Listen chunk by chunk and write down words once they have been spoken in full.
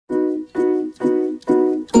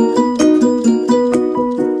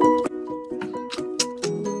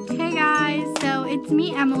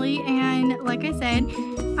said,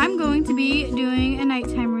 I'm going to be doing a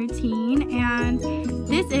nighttime routine, and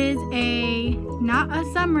this is not a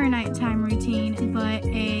summer nighttime routine, but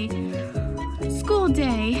a school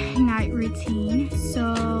day night routine.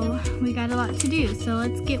 So we got a lot to do, so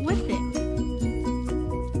let's get with it.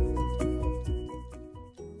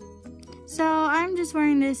 So I'm just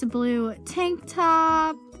wearing this blue tank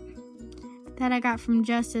top that I got from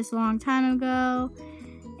Justice a long time ago,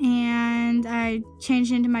 and I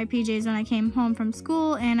changed into my PJs when I came home from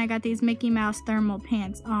school, and I got these Mickey Mouse thermal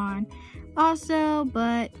pants on also,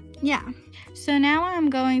 but yeah. So now I'm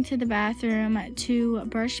going to the bathroom to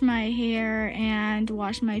brush my hair and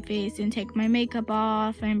wash my face and take my makeup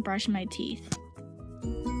off and brush my teeth.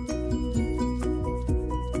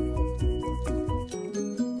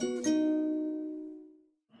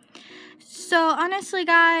 So honestly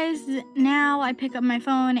guys, now I pick up my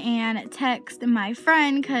phone and text my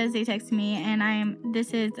friend because they text me, and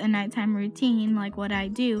this is a nighttime routine like what I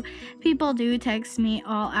do. People do text me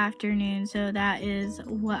all afternoon, so that is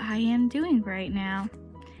what I am doing right now.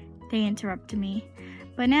 They interrupted me.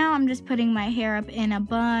 But now I'm just putting my hair up in a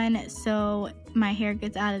bun so my hair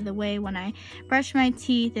gets out of the way when I brush my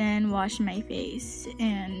teeth and wash my face,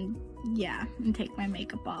 and yeah, and take my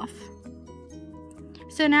makeup off.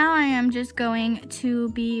 So now I am just going to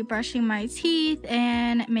be brushing my teeth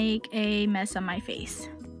and make a mess on my face.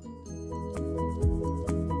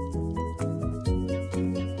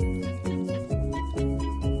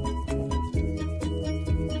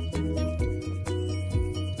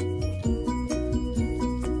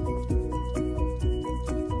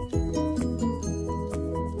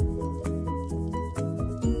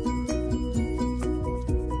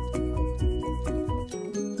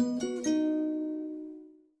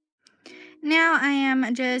 Now I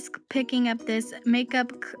am just picking up this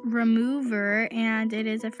makeup remover, and it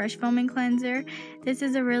is a fresh foaming cleanser. This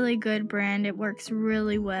is a really good brand. It works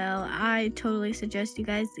really well. I totally suggest you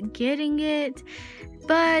guys getting it.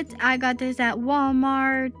 But I got this at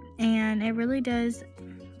Walmart, and it really does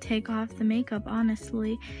take off the makeup,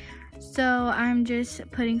 honestly. So I'm just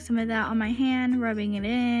putting some of that on my hand, rubbing it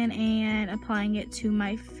in, and applying it to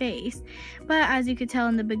my face. But as you could tell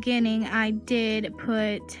in the beginning, I did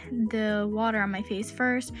put the water on my face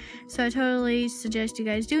first. So I totally suggest you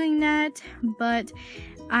guys doing that. But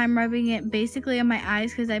I'm rubbing it basically on my eyes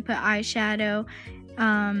because I put eyeshadow,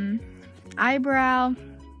 eyebrow,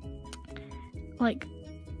 like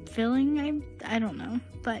filling, I don't know.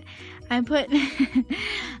 But I put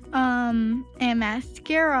a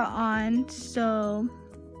mascara on, so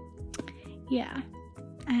yeah,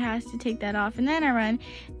 I have to take that off, and then I run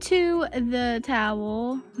to the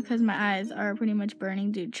towel because my eyes are pretty much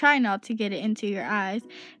burning. Dude, try not to get it into your eyes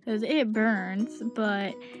because it burns.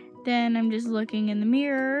 But then I'm just looking in the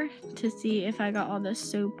mirror to see if I got all the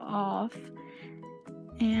soap off,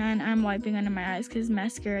 and I'm wiping under my eyes because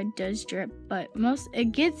mascara does drip, but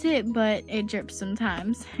it gets it, but it drips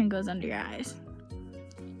sometimes and goes under your eyes.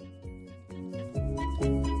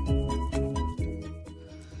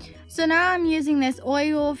 So now I'm using this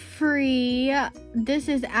oil-free. This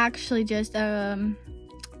is actually just a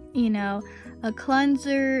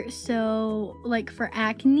cleanser, so like for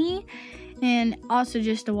acne, and also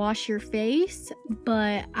just to wash your face.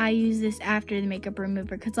 But I use this after the makeup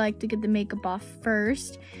remover because I like to get the makeup off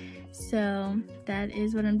first. So that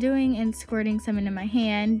is what I'm doing, and squirting some into my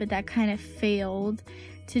hand, but that kind of failed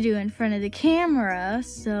to do in front of the camera.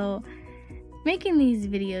 So making these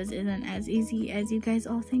videos isn't as easy as you guys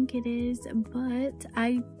all think it is, but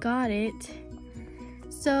I got it.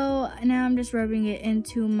 So now I'm just rubbing it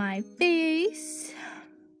into my face.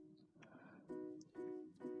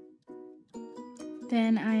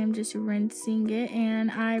 Then I am just rinsing it,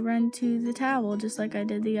 and I run to the towel just like I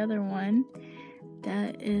did the other one.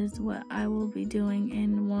 That is what I will be doing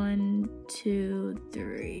in 1, 2,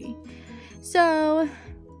 3. So,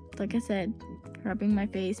 like I said, rubbing my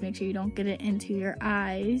face, make sure you don't get it into your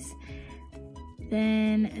eyes.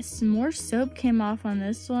 Then some more soap came off on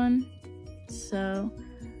this one, so,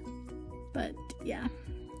 but yeah.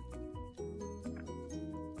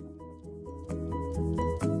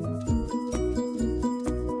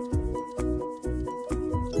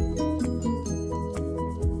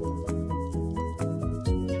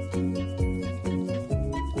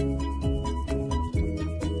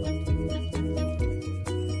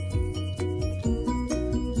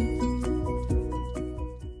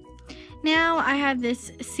 Now I have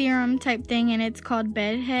this serum type thing, and it's called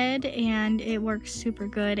Bedhead, and it works super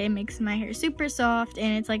good. It makes my hair super soft,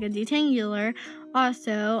 and it's like a detangler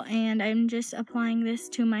also, and I'm just applying this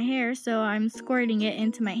to my hair. So I'm squirting it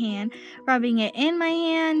into my hand, rubbing it in my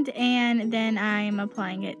hand, and then I'm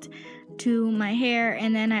applying it to my hair.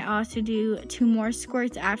 And then I also do 2 more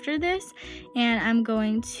squirts after this, and I'm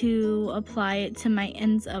going to apply it to my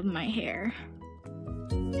ends of my hair.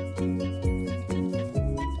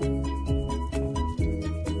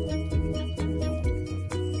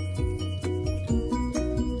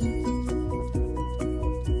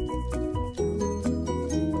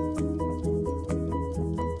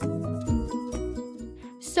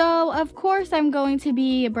 So, of course, I'm going to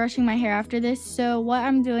be brushing my hair after this. So what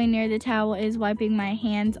I'm doing near the towel is wiping my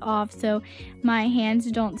hands off so my hands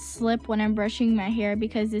don't slip when I'm brushing my hair,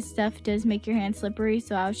 because this stuff does make your hands slippery.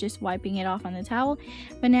 So I was just wiping it off on the towel.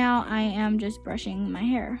 But now I am just brushing my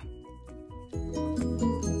hair.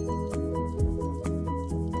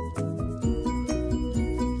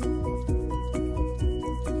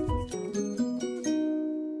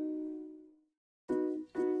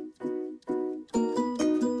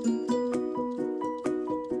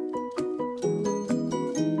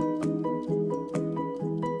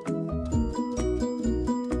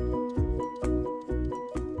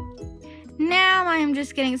 Now I am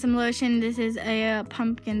just getting some lotion. This is a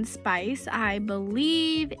pumpkin spice, I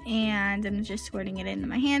believe, and I'm just squirting it into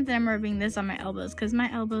my hands, and I'm rubbing this on my elbows because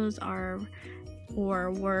my elbows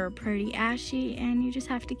were pretty ashy, and you just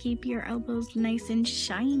have to keep your elbows nice and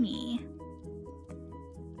shiny.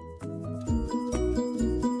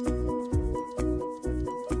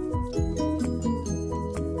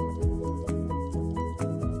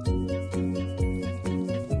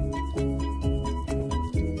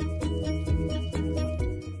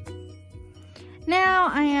 Now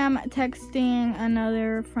I am texting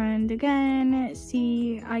another friend again.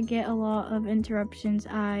 See, I get a lot of interruptions.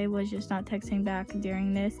 I was just not texting back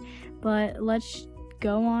during this, but let's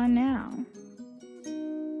go on now.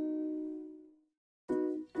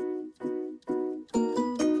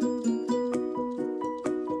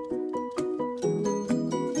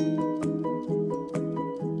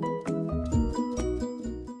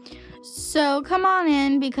 So come on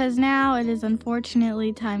in, because now it is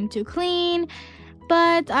unfortunately time to clean.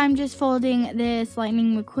 But I'm just folding this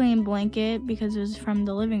Lightning McQueen blanket because it was from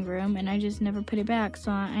the living room, and I just never put it back,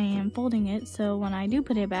 so I am folding it, so when I do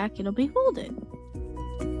put it back, it'll be folded.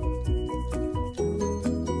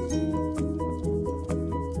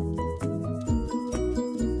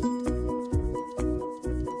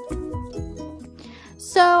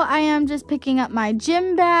 So I am just picking up my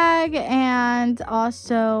gym bag, and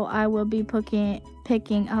also I will be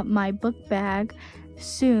picking up my book bag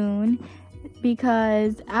soon,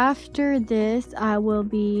 because after this I will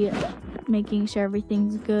be making sure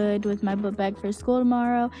everything's good with my book bag for school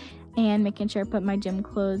tomorrow, and making sure I put my gym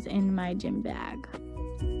clothes in my gym bag.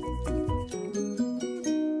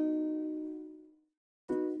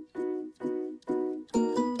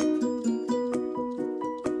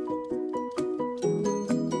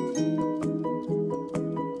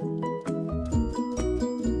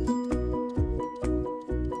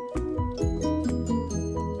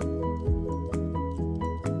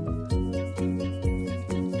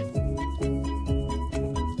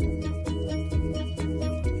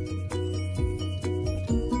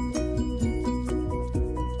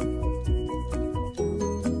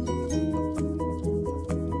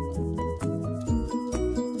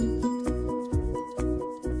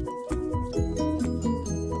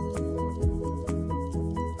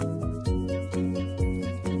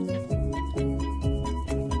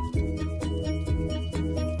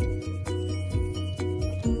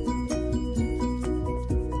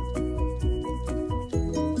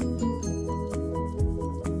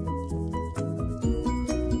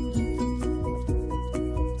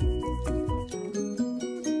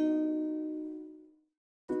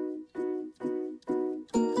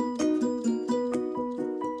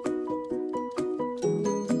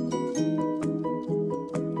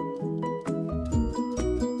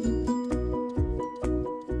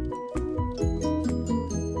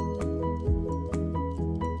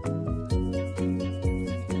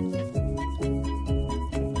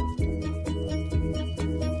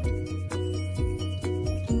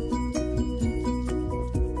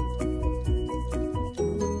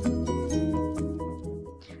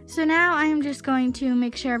 So now I am just going to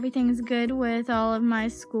make sure everything's good with all of my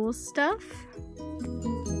school stuff.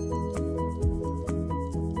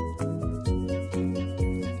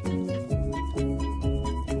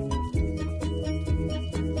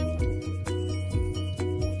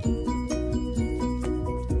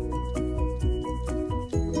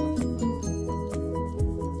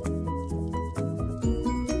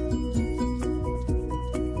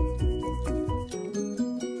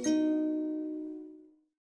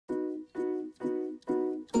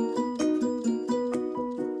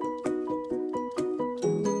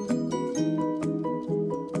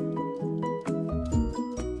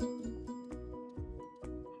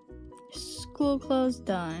 school clothes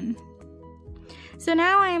done. So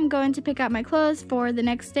now I am going to pick out my clothes for the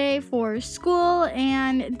next day for school,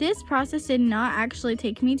 and this process did not actually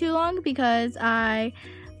take me too long because I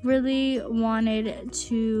really wanted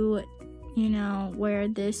to, wear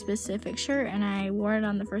this specific shirt, and I wore it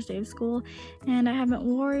on the first day of school, and I haven't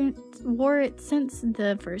wore it since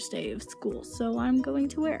the first day of school, so I'm going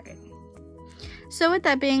to wear it. So with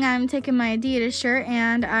that being, I'm taking my Adidas shirt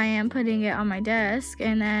and I am putting it on my desk,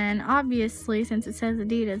 and then obviously since it says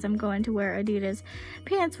Adidas, I'm going to wear Adidas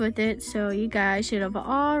pants with it, so you guys should have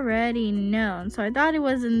already known. So I thought it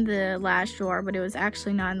was in the last drawer, but it was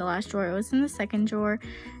actually not in the last drawer, it was in the second drawer.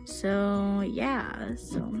 So yeah,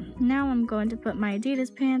 so now I'm going to put my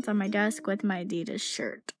Adidas pants on my desk with my Adidas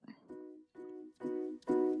shirt.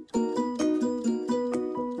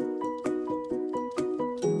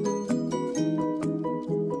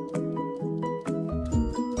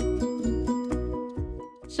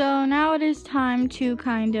 So now it is time to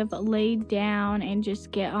kind of lay down and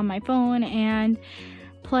just get on my phone and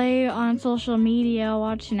play on social media,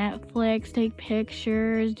 watch Netflix, take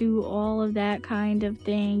pictures, do all of that kind of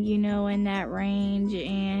thing, in that range.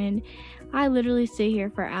 And I literally sit here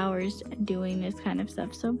for hours doing this kind of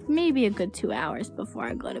stuff. So maybe a good 2 hours before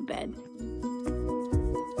I go to bed.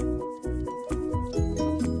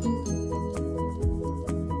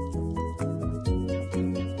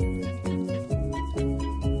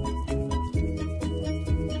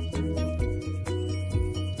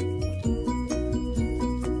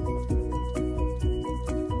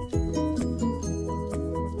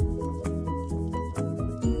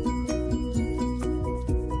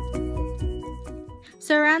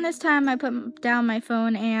 So around this time, I put down my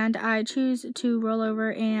phone and I choose to roll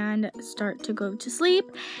over and start to go to sleep.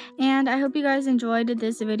 And I hope you guys enjoyed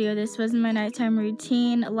this video. This was my nighttime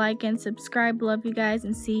routine. Like and subscribe. Love you guys,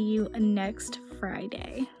 and see you next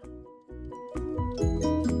Friday.